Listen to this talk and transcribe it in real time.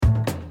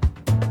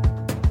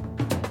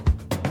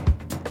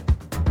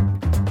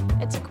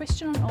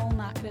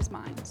marketers'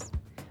 minds?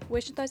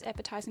 Where should those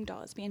advertising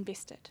dollars be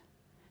invested?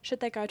 Should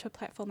they go to a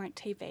platform like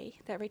TV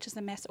that reaches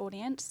a mass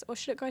audience, or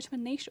should it go to a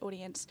niche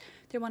audience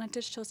through one of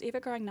digital's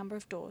ever-growing number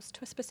of doors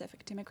to a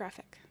specific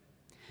demographic?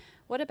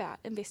 What about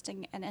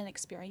investing in an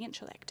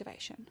experiential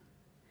activation?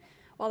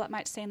 While it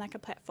might seem like a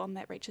platform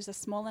that reaches a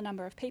smaller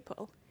number of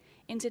people,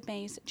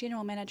 NZME's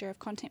General Manager of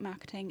Content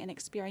Marketing and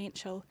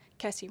Experiential,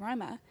 Cassie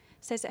Roma,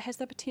 says it has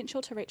the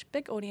potential to reach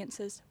big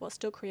audiences while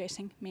still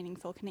creating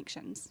meaningful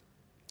connections.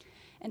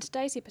 In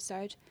today's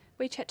episode,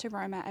 we chat to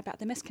Roma about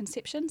the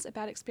misconceptions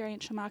about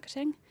experiential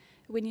marketing,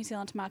 where New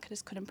Zealand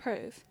marketers could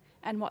improve,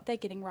 and what they're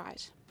getting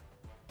right.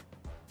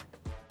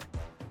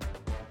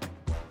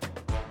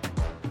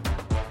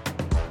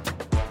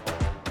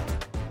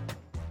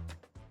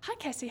 Hi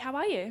Cassie, how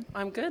are you?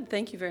 I'm good,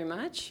 thank you very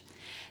much.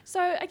 So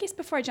I guess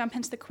before I jump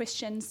into the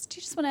questions, do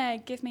you just want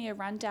to give me a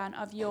rundown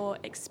of your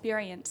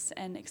experience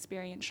in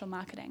experiential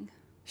marketing?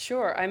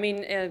 Sure. I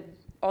mean,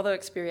 although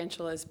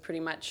experiential is pretty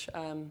much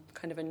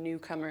kind of a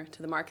newcomer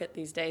to the market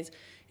these days,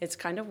 it's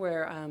kind of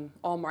where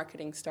all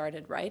marketing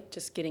started, right?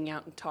 Just getting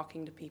out and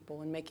talking to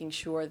people and making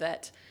sure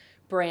that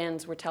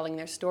brands were telling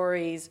their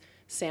stories,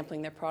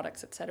 sampling their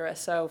products, etc.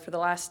 So for the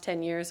last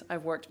 10 years,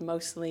 I've worked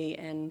mostly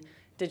in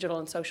digital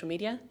and social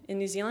media in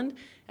New Zealand,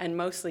 and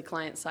mostly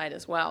client side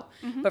as well.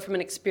 Mm-hmm. But from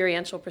an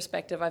experiential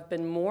perspective, I've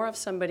been more of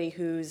somebody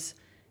who's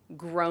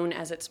grown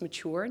as it's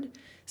matured.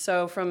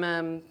 So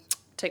from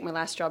take my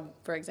last job,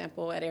 for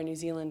example, at Air New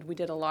Zealand, we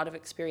did a lot of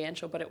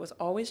experiential, but it was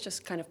always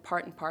just kind of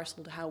part and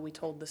parcel to how we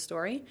told the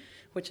story,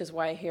 which is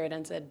why here at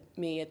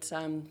NZME,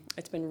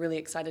 it's been really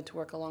excited to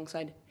work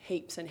alongside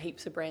heaps and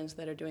heaps of brands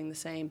that are doing the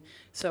same.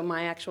 So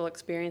my actual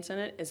experience in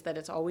it is that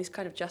it's always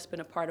kind of just been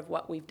a part of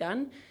what we've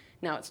done.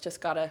 Now it's just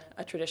got a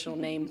traditional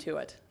name to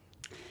it.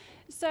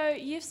 So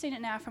you've seen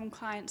it now from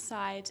client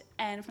side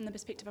and from the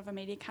perspective of a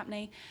media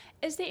company.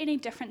 Is there any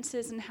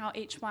differences in how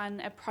each one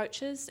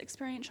approaches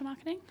experiential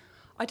marketing?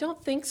 I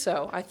don't think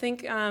so. I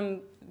think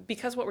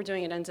because what we're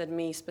doing at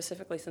NZME,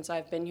 specifically since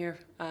I've been here,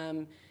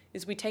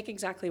 is we take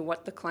exactly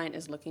what the client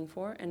is looking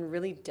for and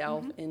really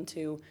delve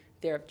into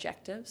their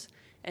objectives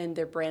and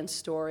their brand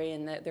story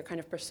and their kind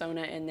of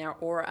persona and their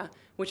aura,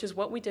 which is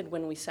what we did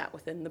when we sat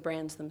within the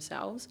brands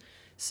themselves.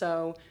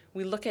 So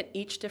we look at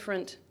each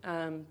different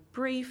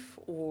brief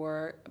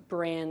or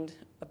brand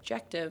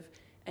objective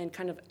and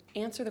kind of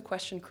answer the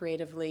question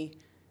creatively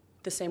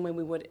the same way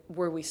we would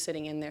were we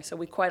sitting in there. So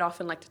we quite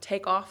often like to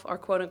take off our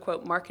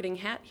quote-unquote marketing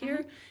hat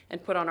here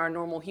and put on our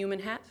normal human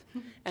hat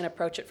and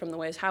approach it from the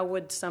ways, how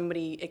would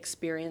somebody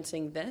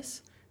experiencing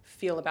this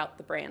feel about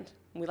the brand?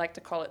 We like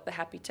to call it the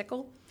happy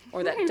tickle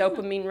or that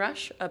dopamine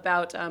rush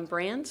about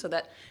brand, so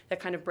that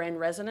kind of brand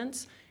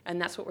resonance, and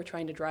that's what we're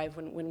trying to drive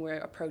when we're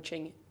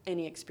approaching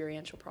any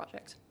experiential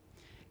project.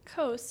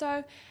 Cool.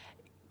 So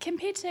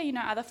compared to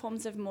other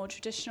forms of more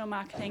traditional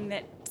marketing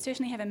that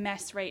certainly have a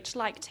mass reach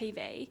like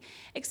TV,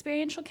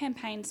 experiential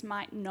campaigns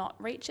might not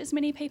reach as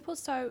many people.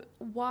 So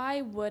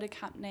why would a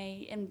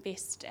company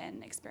invest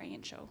in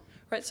experiential?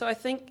 Right. So I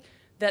think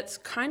that's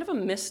kind of a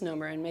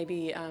misnomer, and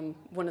maybe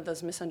one of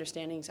those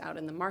misunderstandings out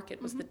in the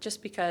market was that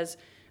just because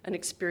an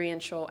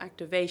experiential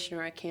activation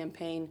or a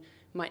campaign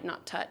might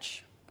not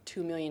touch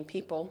 2 million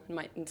people, it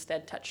might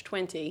instead touch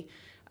 20,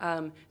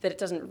 that it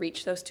doesn't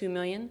reach those 2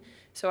 million.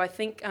 So I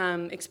think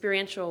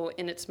experiential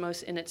in its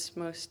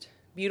most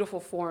beautiful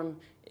form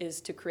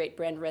is to create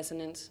brand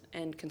resonance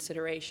and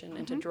consideration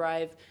and to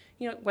drive,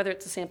 whether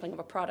it's a sampling of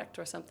a product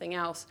or something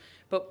else.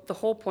 But the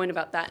whole point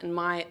about that, and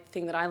my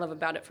thing that I love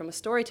about it from a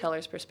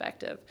storyteller's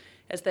perspective,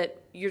 is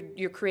that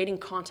you're creating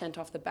content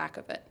off the back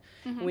of it.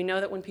 We know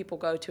that when people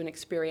go to an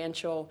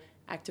experiential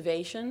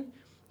activation,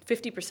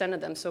 50% of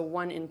them, so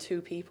 1 in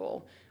 2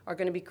 people, are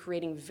going to be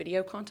creating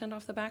video content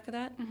off the back of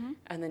that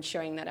and then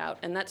sharing that out.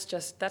 And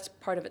that's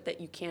part of it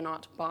that you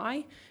cannot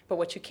buy. But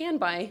what you can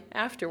buy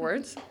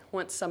afterwards,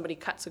 once somebody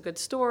cuts a good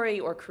story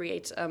or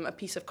creates a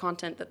piece of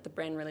content that the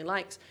brand really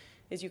likes,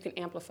 is you can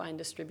amplify and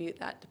distribute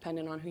that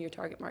depending on who your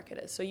target market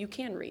is. So you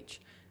can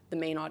reach the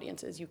main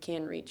audiences. You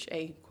can reach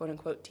a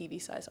quote-unquote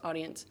TV-size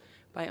audience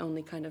by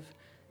only kind of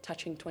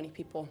touching 20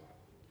 people.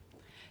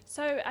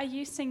 So are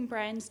you seeing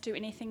brands do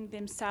anything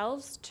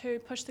themselves to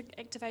push the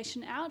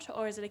activation out,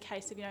 or is it a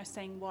case of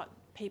seeing what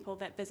people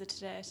that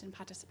visited it and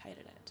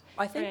participated in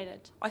it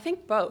created? I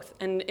think both,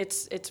 and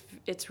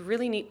it's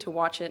really neat to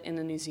watch it in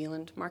the New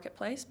Zealand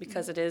marketplace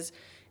because it is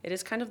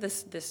kind of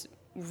this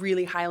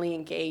really highly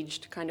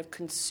engaged kind of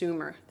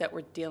consumer that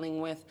we're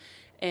dealing with,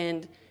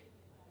 and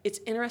it's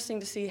interesting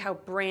to see how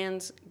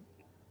brands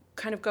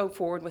kind of go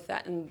forward with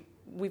that. And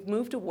we've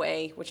moved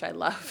away, which I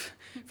love,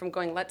 from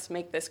going, let's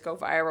make this go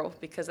viral,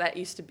 because that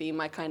used to be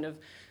my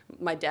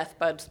death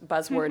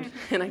buzzword.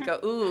 And I go,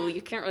 ooh,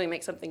 you can't really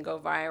make something go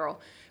viral.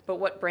 But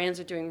what brands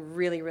are doing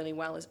really, really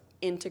well is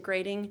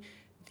integrating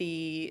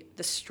the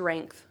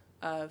strength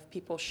of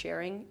people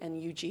sharing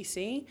and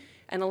UGC,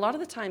 and a lot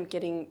of the time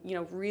getting,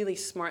 really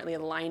smartly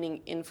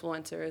aligning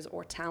influencers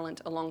or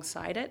talent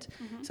alongside it,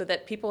 so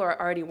that people are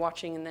already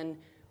watching, and then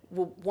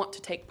will want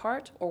to take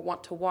part or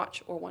want to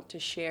watch or want to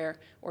share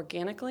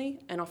organically.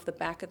 And off the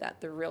back of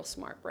that, the real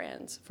smart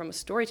brands, from a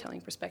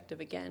storytelling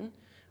perspective again,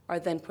 are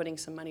then putting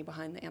some money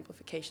behind the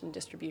amplification and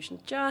distribution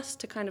just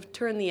to kind of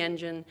turn the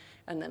engine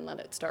and then let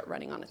it start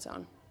running on its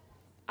own.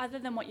 Other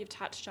than what you've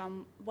touched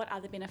on, what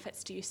other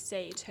benefits do you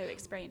see to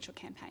experiential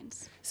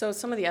campaigns? So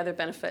some of the other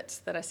benefits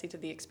that I see to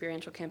the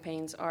experiential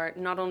campaigns are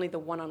not only the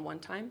one-on-one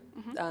time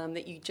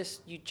that you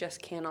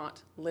just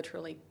cannot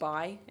literally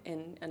buy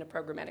in a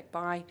programmatic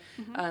buy,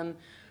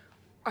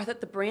 are that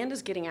the brand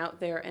is getting out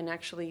there and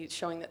actually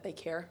showing that they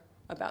care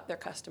about their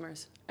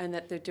customers and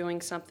that they're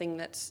doing something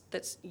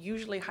that's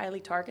usually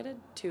highly targeted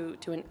to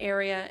an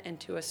area and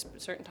to a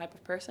certain type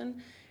of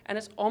person. And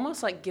it's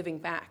almost like giving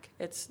back.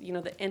 It's,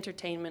 the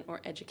entertainment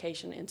or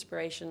education,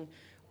 inspiration,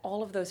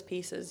 all of those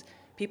pieces,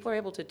 people are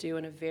able to do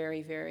in a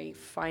very, very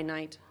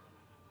finite,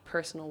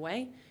 personal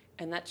way.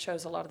 And that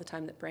shows a lot of the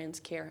time that brands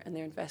care and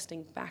they're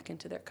investing back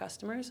into their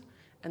customers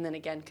and then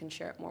again can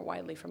share it more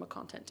widely from a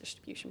content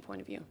distribution point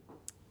of view.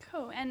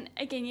 Cool. And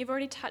again, you've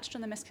already touched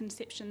on the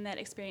misconception that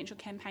experiential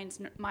campaigns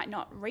might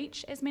not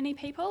reach as many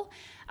people.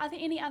 Are there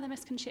any other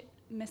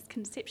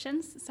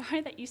misconceptions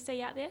that you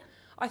see out there?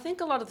 I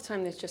think a lot of the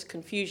time there's just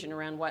confusion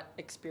around what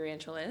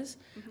experiential is.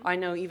 I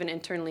know even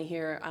internally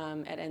here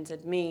at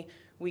NZME,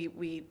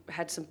 we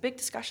had some big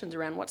discussions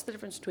around what's the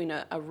difference between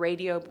a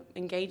radio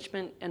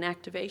engagement and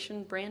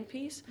activation brand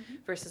piece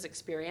versus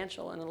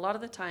experiential. And a lot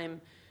of the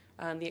time,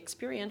 the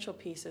experiential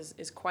piece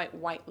is quite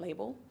white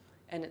label,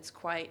 and it's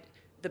quite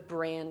the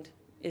brand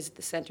is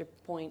the center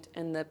point,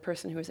 and the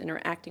person who is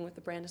interacting with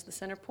the brand is the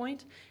center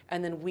point,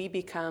 and then we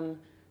become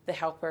the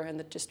helper and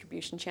the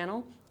distribution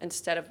channel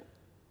instead of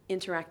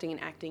interacting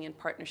and acting in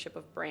partnership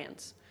of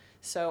brands.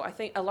 So I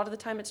think a lot of the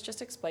time it's just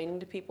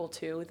explaining to people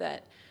too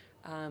that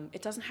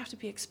it doesn't have to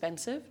be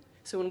expensive.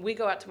 So when we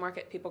go out to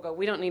market, people go,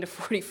 we don't need a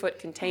 40-foot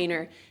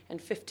container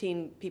and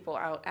 15 people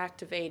out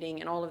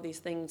activating and all of these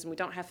things, and we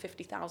don't have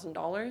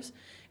 $50,000.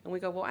 And we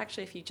go, well,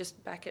 actually, if you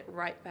just back it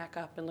right back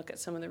up and look at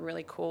some of the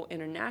really cool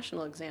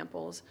international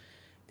examples,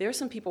 there are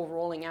some people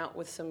rolling out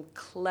with some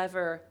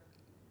clever,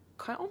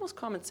 almost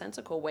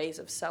commonsensical ways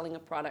of selling a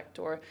product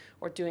or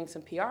doing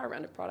some PR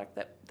around a product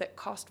that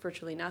cost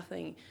virtually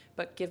nothing,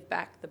 but give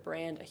back the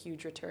brand a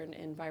huge return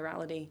in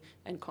virality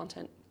and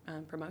content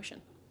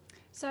promotion.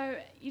 So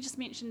you just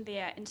mentioned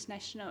there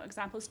international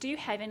examples. Do you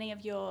have any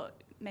of your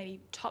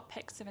maybe top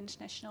picks of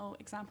international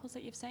examples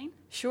that you've seen?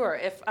 Sure.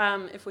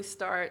 If we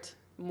start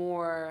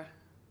more,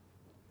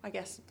 I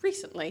guess,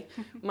 recently,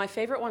 my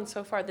favorite one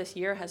so far this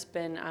year has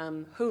been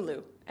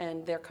Hulu,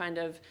 and their kind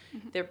of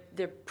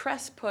their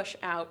press push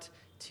out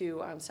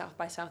to South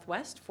by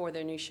Southwest for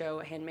their new show,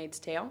 A Handmaid's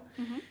Tale.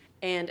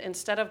 And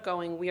instead of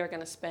going, we are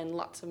going to spend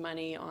lots of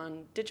money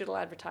on digital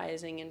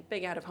advertising and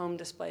big out-of-home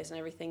displays and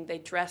everything, they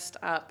dressed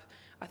up,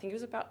 I think it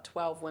was about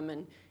 12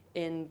 women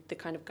in the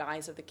kind of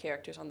guise of the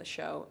characters on the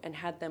show and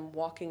had them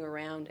walking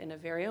around in a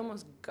very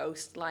almost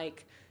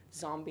ghost-like,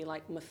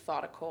 zombie-like,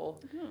 methodical,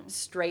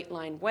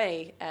 straight-line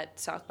way at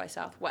South by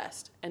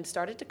Southwest, and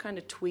started to kind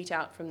of tweet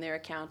out from their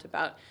account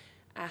about,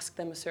 ask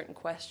them a certain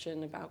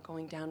question about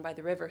going down by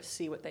the river,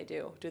 see what they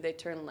do. Do they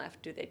turn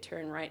left? Do they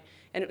turn right?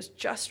 And it was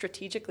just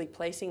strategically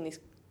placing these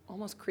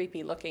almost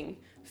creepy-looking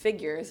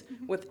figures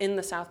within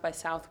the South by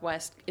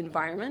Southwest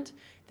environment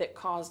that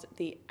caused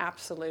the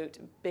absolute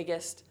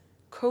biggest,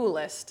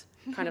 coolest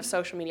kind of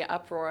social media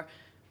uproar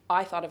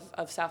I thought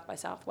of South by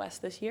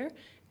Southwest this year.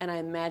 And I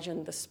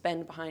imagine the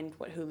spend behind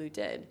what Hulu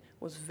did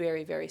was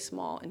very, very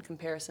small in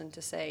comparison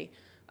to, say,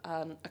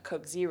 a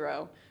Coke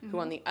Zero, who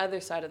on the other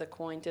side of the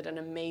coin did an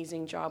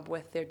amazing job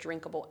with their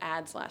drinkable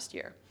ads last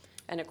year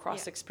and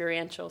across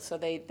experiential. So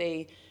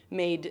they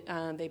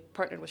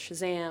partnered with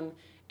Shazam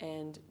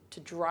and to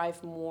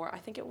drive more, I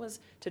think it was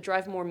to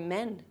drive more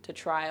men to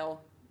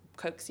trial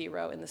Coke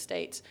Zero in the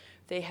States.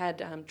 They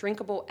had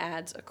drinkable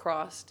ads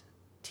across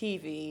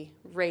TV,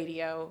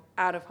 radio,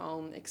 out of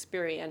home,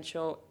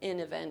 experiential, in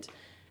event,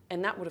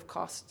 and that would have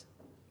cost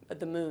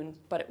the moon,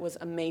 but it was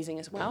amazing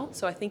as well.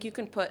 So I think you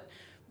can put,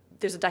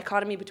 there's a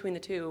dichotomy between the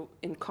two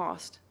in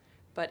cost,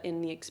 but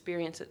in the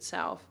experience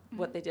itself,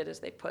 what they did is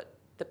they put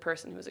the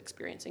person who was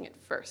experiencing it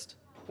first,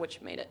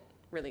 which made it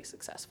really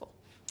successful.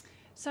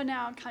 So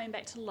now coming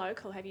back to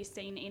local, have you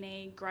seen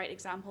any great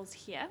examples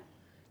here?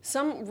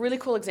 Some really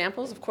cool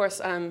examples. Of course,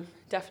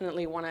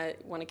 definitely want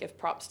to give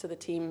props to the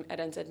team at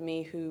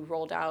NZME who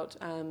rolled out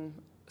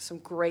some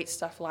great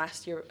stuff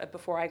last year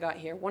before I got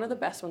here. One of the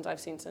best ones I've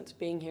seen since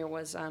being here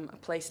was a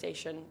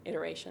PlayStation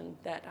iteration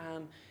that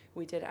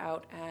we did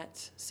out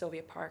at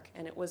Sylvia Park,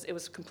 and it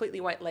was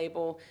completely white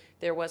label.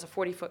 There was a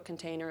 40-foot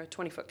container, a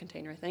 20-foot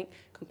container, I think,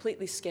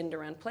 completely skinned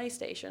around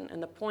PlayStation,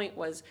 and the point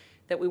was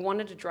that we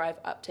wanted to drive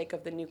uptake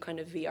of the new kind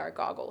of VR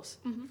goggles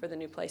for the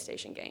new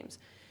PlayStation games.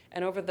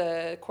 And over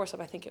the course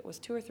of, I think it was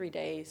 2 or 3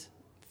 days,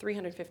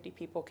 350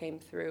 people came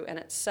through, and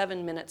at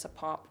 7 minutes a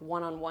pop,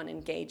 one-on-one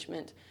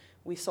engagement,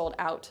 we sold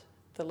out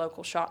the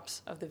local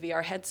shops of the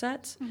VR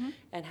headsets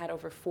and had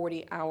over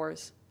 40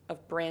 hours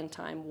of brand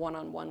time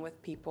one-on-one with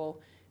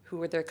people who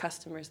were their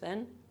customers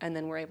then, and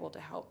then we're able to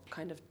help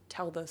kind of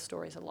tell those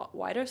stories a lot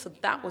wider. So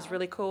that was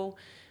really cool.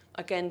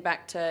 Again,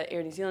 back to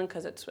Air New Zealand,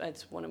 because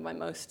it's one of my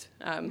most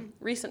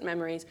recent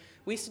memories.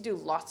 We used to do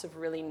lots of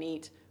really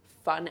neat,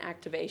 fun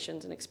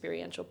activations and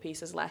experiential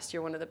pieces. Last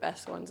year, one of the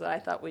best ones that I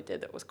thought we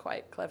did that was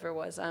quite clever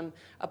was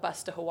a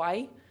bus to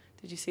Hawaii.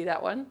 Did you see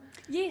that one?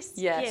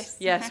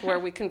 Yes, where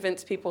we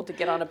convinced people to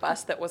get on a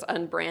bus that was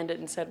unbranded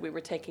and said we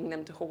were taking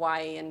them to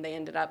Hawaii, and they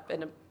ended up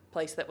in a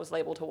place that was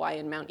labeled Hawaii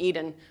and Mount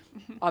Eden,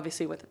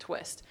 obviously with a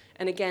twist.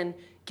 And again,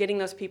 getting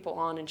those people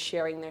on and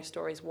sharing their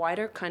stories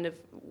wider kind of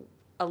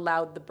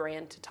allowed the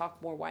brand to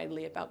talk more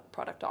widely about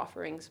product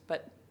offerings.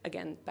 But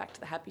again, back to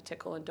the happy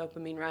tickle and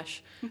dopamine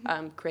rush,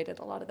 created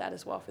a lot of that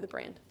as well for the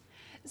brand.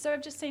 So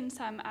I've just seen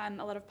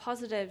a lot of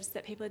positives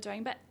that people are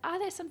doing, but are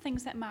there some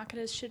things that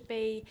marketers should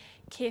be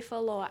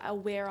careful or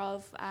aware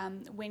of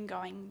when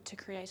going to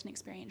create an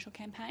experiential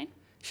campaign?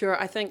 Sure.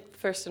 I think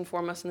first and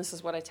foremost, and this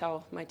is what I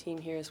tell my team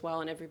here as well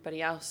and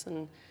everybody else,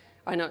 and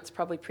I know it's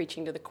probably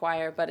preaching to the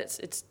choir, but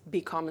it's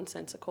be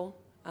commonsensical.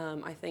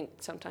 I think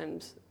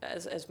sometimes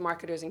as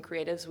marketers and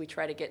creatives, we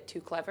try to get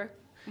too clever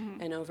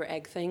and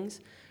over-egg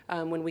things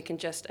when we can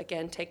just,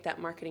 again, take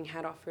that marketing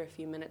hat off for a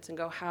few minutes and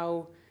go,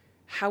 how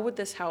would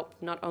this help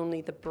not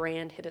only the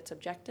brand hit its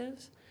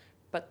objectives,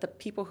 but the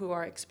people who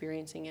are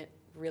experiencing it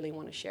really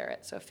want to share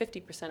it. So if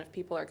 50% of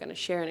people are going to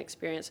share an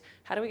experience,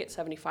 how do we get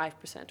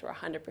 75% or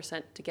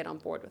 100% to get on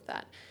board with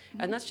that?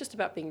 And that's just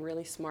about being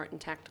really smart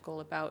and tactical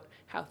about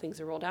how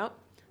things are rolled out.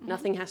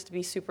 Nothing has to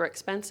be super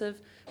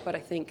expensive, but I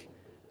think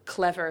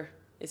clever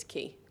is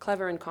key.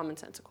 Clever and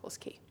commonsensical is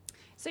key.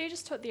 So you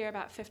just talked there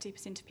about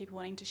 50% of people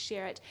wanting to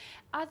share it.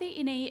 Are there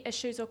any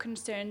issues or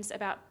concerns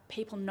about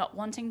people not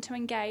wanting to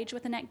engage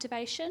with an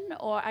activation,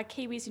 or are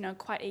Kiwis,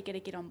 quite eager to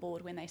get on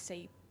board when they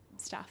see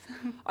stuff?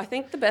 I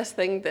think the best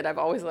thing that I've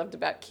always loved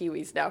about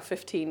Kiwis now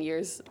 15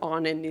 years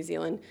on in New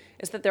Zealand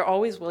is that they're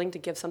always willing to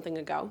give something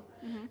a go.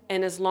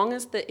 And as long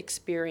as the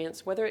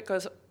experience, whether it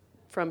goes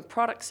from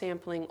product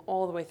sampling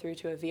all the way through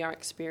to a VR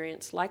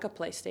experience like a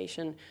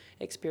PlayStation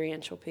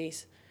experiential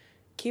piece,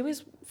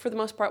 Kiwis for the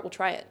most part will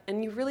try it.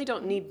 And you really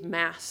don't need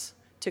mass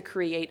to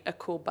create a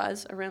cool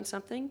buzz around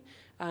something.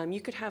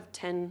 You could have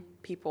 10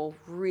 people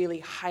really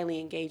highly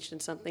engaged in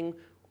something,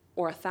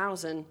 or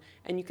 1,000,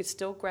 and you could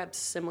still grab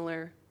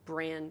similar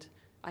brand,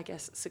 I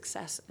guess,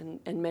 success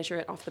and measure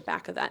it off the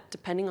back of that,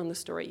 depending on the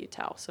story you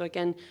tell. So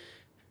again,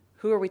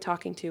 who are we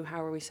talking to?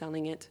 How are we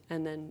selling it?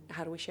 And then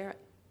how do we share it?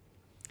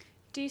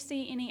 Do you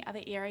see any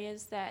other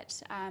areas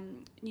that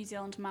New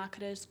Zealand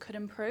marketers could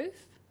improve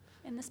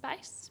in the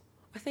space?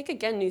 I think,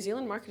 again, New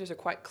Zealand marketers are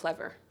quite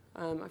clever.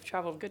 I've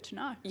traveled... Good to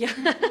know. Yeah.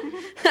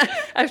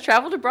 I've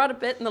traveled abroad a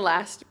bit in the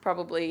last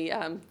probably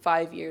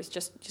 5 years,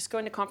 just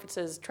going to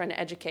conferences, trying to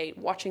educate,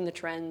 watching the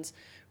trends,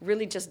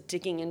 really just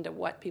digging into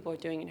what people are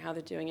doing and how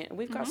they're doing it. And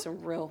we've got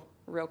some real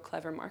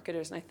clever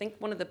marketers. And I think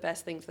one of the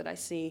best things that I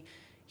see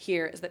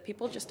here is that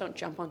people just don't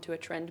jump onto a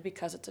trend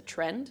because it's a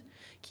trend.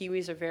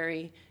 Kiwis are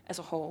very, as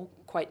a whole,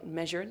 quite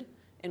measured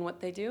in what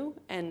they do,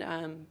 and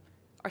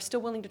are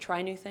still willing to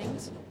try new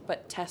things,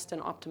 but test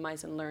and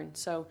optimize and learn.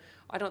 So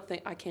I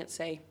can't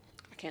say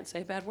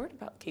a bad word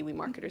about Kiwi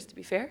marketers, to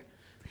be fair.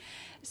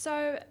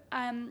 So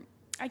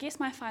I guess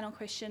my final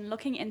question,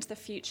 looking into the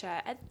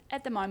future,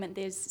 at the moment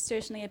there's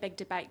certainly a big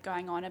debate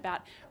going on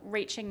about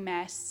reaching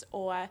mass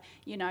or,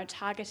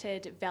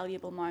 targeted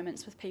valuable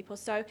moments with people.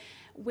 So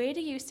where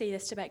do you see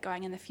this debate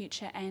going in the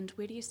future, and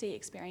where do you see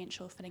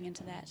experiential fitting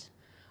into that?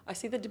 I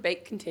see the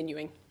debate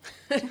continuing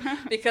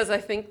because I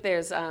think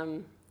there's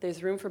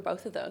room for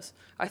both of those.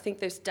 I think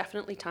there's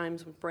definitely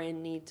times when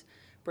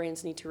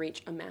brands need to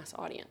reach a mass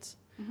audience.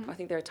 I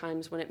think there are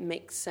times when it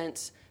makes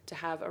sense to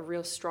have a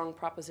real strong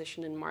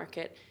proposition in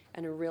market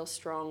and a real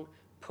strong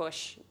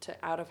push to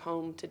out of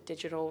home to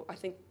digital. I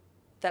think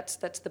that's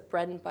the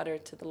bread and butter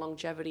to the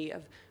longevity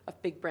of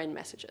big brand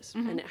messages,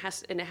 and it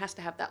has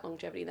to have that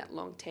longevity, that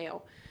long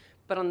tail.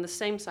 But on the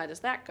same side as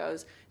that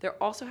goes, there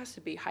also has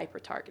to be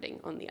hyper-targeting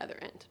on the other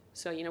end.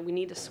 So, we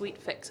need a sweet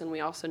fix and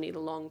we also need a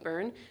long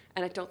burn,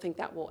 and I don't think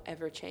that will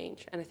ever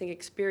change. And I think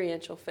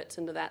experiential fits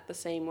into that the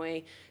same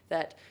way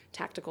that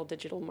tactical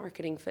digital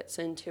marketing fits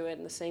into it,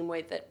 in the same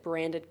way that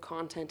branded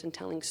content and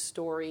telling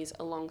stories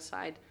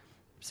alongside,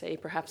 say,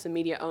 perhaps a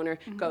media owner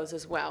goes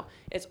as well.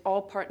 It's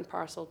all part and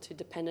parcel to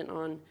dependent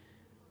on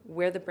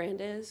where the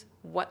brand is,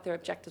 what their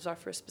objectives are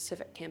for a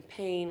specific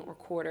campaign or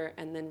quarter,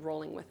 and then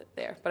rolling with it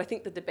there. But I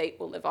think the debate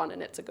will live on,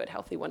 and it's a good,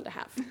 healthy one to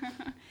have.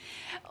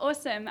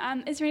 Awesome.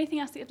 Is there anything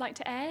else that you'd like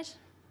to add?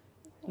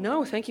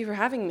 No, thank you for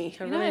having me.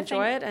 I really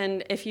enjoy it.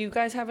 And if you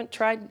guys haven't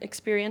tried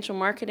experiential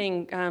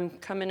marketing,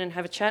 come in and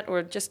have a chat,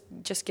 or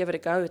just give it a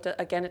go.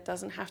 Again, it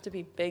doesn't have to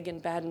be big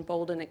and bad and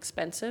bold and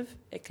expensive.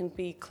 It can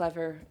be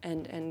clever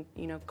and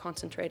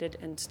concentrated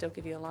and still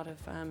give you a lot of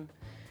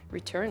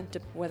return, to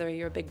whether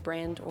you're a big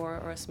brand or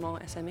a small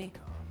SME.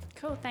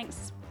 Cool,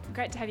 thanks.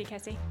 Great to have you,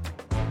 Cassie.